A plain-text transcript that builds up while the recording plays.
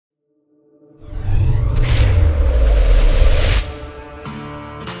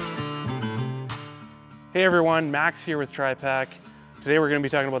Hey everyone, Max here with TRIPAK. Today we're going to be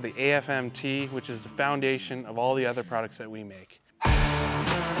talking about the AFMT, which is the foundation of all the other products that we make.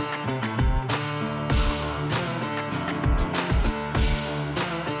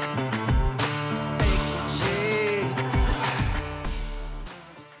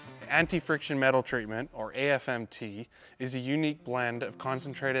 Anti-friction metal treatment, or AFMT, is a unique blend of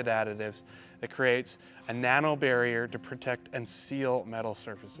concentrated additives that creates a nano barrier to protect and seal metal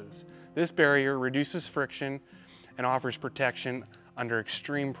surfaces. This barrier reduces friction and offers protection under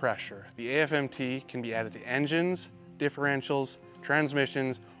extreme pressure. The AFMT can be added to engines, differentials,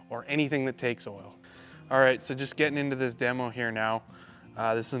 transmissions, or anything that takes oil. All right, so just getting into this demo here now.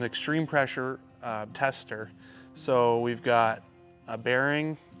 This is an extreme pressure tester. So we've got a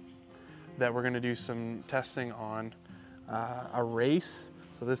bearing that we're going to do some testing on, a race.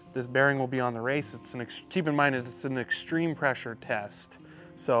 So this bearing will be on the race. Keep in mind it's an extreme pressure test,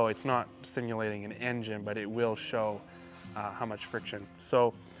 so it's not simulating an engine, but it will show how much friction.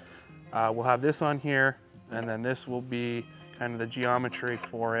 So we'll have this on here, and then this will be kind of the geometry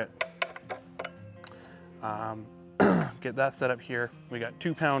for it. Get that set up here. We got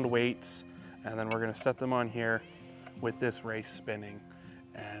 2-pound weights, and then we're going to set them on here with this race spinning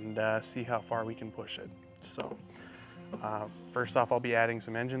and see how far we can push it. So first off, I'll be adding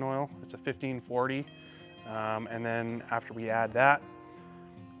some engine oil. It's a 1540, and then after we add that,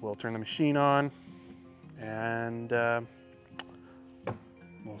 we'll turn the machine on and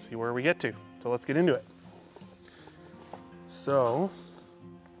we'll see where we get to. So let's get into it. So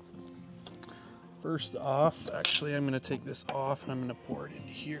first off, actually I'm going to take this off and I'm going to pour it into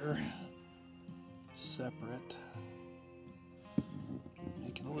here separate.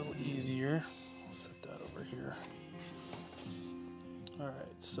 Make it a little easier. I'll set that over here. All right,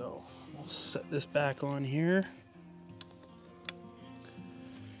 so we'll set this back on here.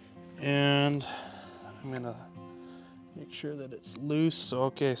 And I'm gonna make sure that it's loose. So,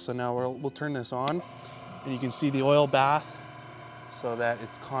 okay, so now we'll turn this on, and you can see the oil bath so that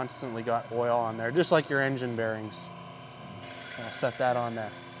it's constantly got oil on there, just like your engine bearings. I'll set that on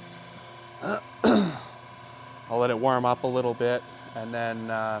there. I'll let it warm up a little bit, and then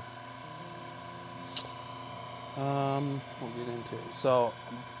we'll get into it. So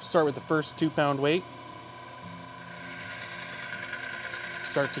start with the first 2-pound weight.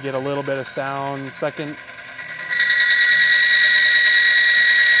 Start to get a little bit of sound. Second.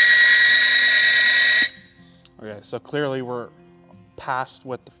 Okay, so clearly we're past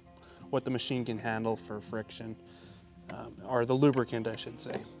what the machine can handle for friction, or the lubricant, I should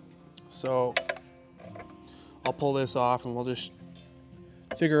say. So I'll pull this off and we'll just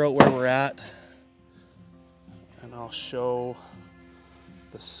figure out where we're at, and I'll show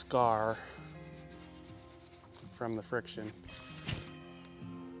the scar from the friction.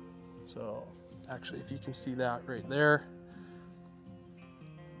 So actually, if you can see that right there,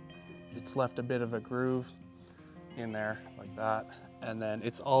 it's left a bit of a groove in there like that, and then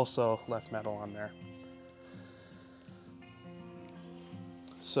it's also left metal on there.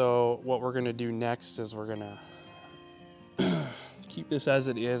 So what we're gonna do next is we're gonna keep this as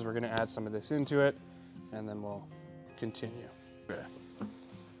it is. We're gonna add some of this into it, and then we'll continue. Okay.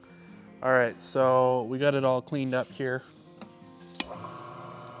 All right, so we got it all cleaned up here.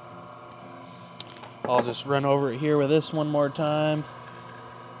 I'll just run over it here with this one more time.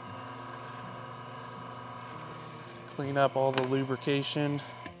 Clean up all the lubrication,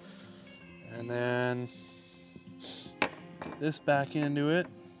 and then put this back into it.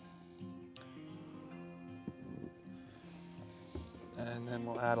 And then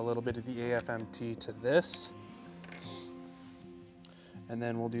we'll add a little bit of the AFMT to this. And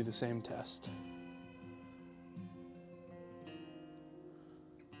then we'll do the same test.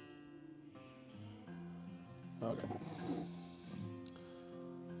 Okay.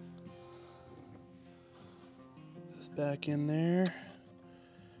 Put this back in there.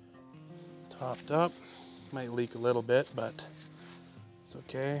 Topped up. Might leak a little bit, but it's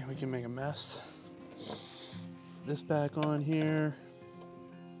okay. We can make a mess. This back on here.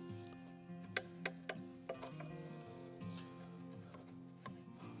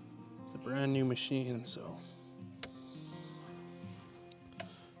 It's a brand new machine, so.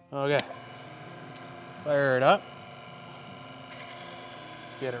 Okay. Fire it up.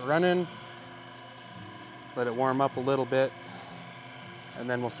 Get it running. Let it warm up a little bit, and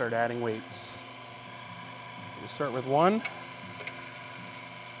then we'll start adding weights. We'll start with 1,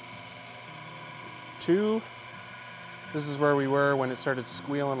 2. This is where we were when it started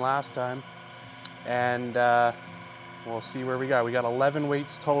squealing last time, and we'll see where we got. We got 11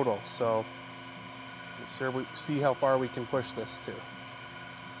 weights total, so we'll see how far we can push this to.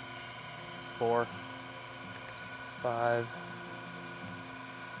 It's 4, 5,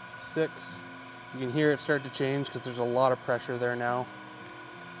 6. You can hear it start to change because there's a lot of pressure there now.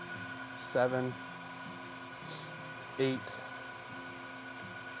 7, 8,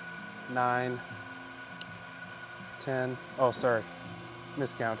 9, 10. Oh, sorry,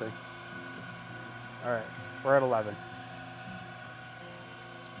 miscounting. All right, we're at 11.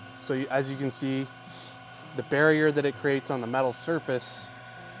 So as you can see, the barrier that it creates on the metal surface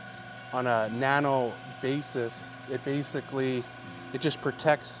on a nano basis, it just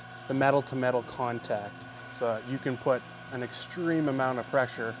protects the metal to metal contact. So you can put an extreme amount of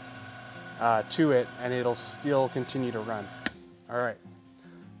pressure to it and it'll still continue to run. All right,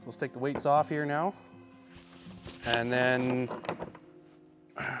 so let's take the weights off here now. And then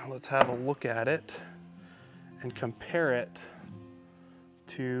let's have a look at it and compare it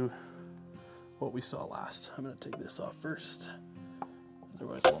to what we saw last. I'm gonna take this off first,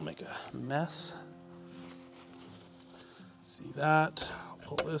 otherwise we'll make a mess. See that? I'll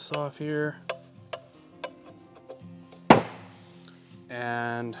pull this off here.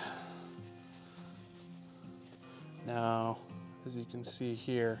 And now, as you can see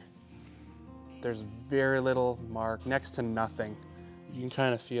here, there's very little mark, next to nothing. You can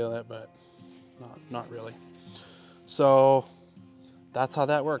kind of feel it, but not really. So that's how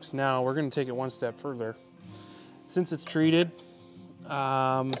that works. Now we're gonna take it one step further. Since it's treated,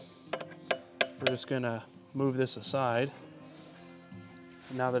 we're just gonna move this aside.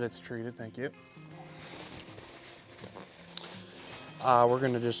 Now that it's treated, thank you. We're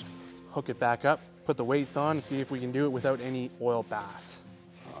gonna just hook it back up, put the weights on, and see if we can do it without any oil bath.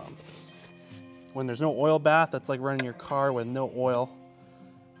 When there's no oil bath, that's like running your car with no oil.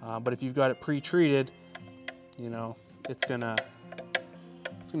 But if you've got it pre-treated, you know, it's gonna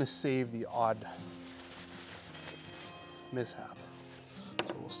save the odd mishap.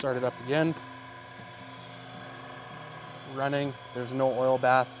 So we'll start it up again. Running, there's no oil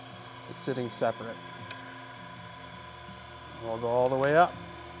bath, it's sitting separate. We'll go all the way up.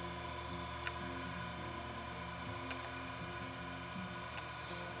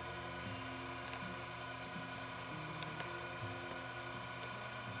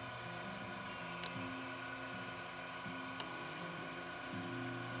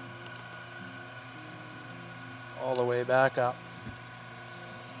 All the way back up.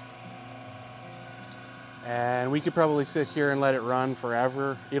 And we could probably sit here and let it run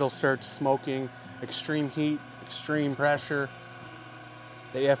forever. It'll start smoking, extreme heat, extreme pressure.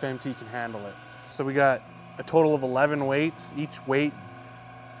 The AFMT can handle it. So we got a total of 11 weights. Each weight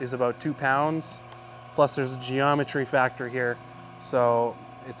is about 2 pounds. Plus there's a geometry factor here. So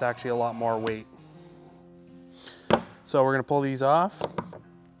it's actually a lot more weight. So we're gonna pull these off.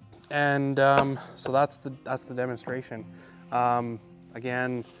 And so that's the demonstration.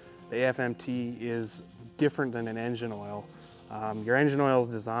 Again, the AFMT is different than an engine oil. Your engine oil is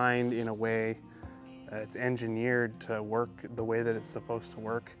designed in a way, it's engineered to work the way that it's supposed to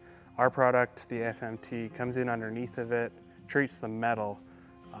work. Our product, the AFMT, comes in underneath of it, treats the metal,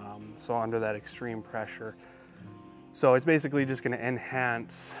 so under that extreme pressure. So it's basically just going to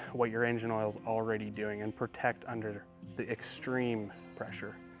enhance what your engine oil is already doing and protect under the extreme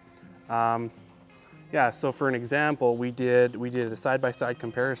pressure. Yeah, so for an example, we did a side-by-side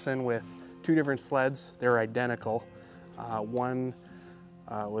comparison with 2 different sleds. They're identical. One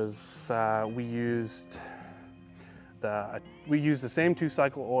was we used the same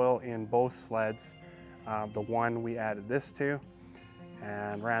 2-cycle oil in both sleds. The one we added this to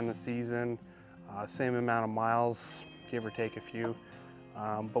and ran the season, same amount of miles, give or take a few.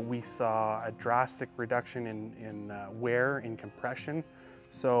 But we saw a drastic reduction in wear, in compression.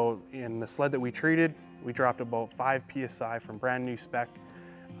 So in the sled that we treated, we dropped about 5 PSI from brand new spec.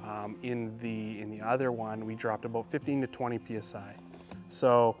 In the other one, we dropped about 15 to 20 PSI.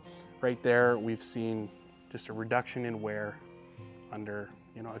 So right there, we've seen just a reduction in wear under,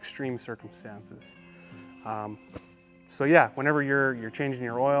 you know, extreme circumstances. So yeah, whenever you're changing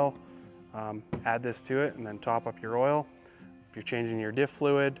your oil, add this to it and then top up your oil. If you're changing your diff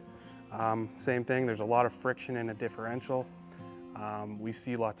fluid, same thing. There's a lot of friction in a differential. We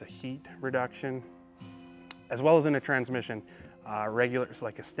see lots of heat reduction, as well as in a transmission. It's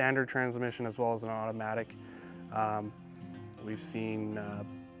like a standard transmission as well as an automatic. We've seen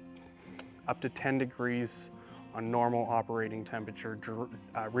up to 10 degrees on normal operating temperature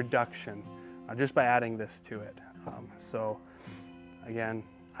reduction just by adding this to it. So again,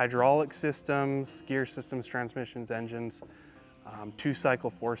 hydraulic systems, gear systems, transmissions, engines,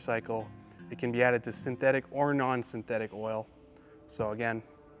 2-cycle, 4-cycle. It can be added to synthetic or non-synthetic oil. So again,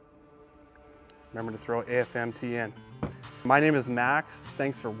 remember to throw AFMT in. My name is Max.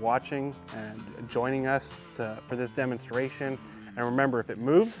 Thanks for watching and joining us for this demonstration. And remember, if it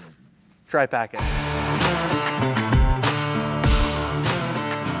moves, TRIPAK it.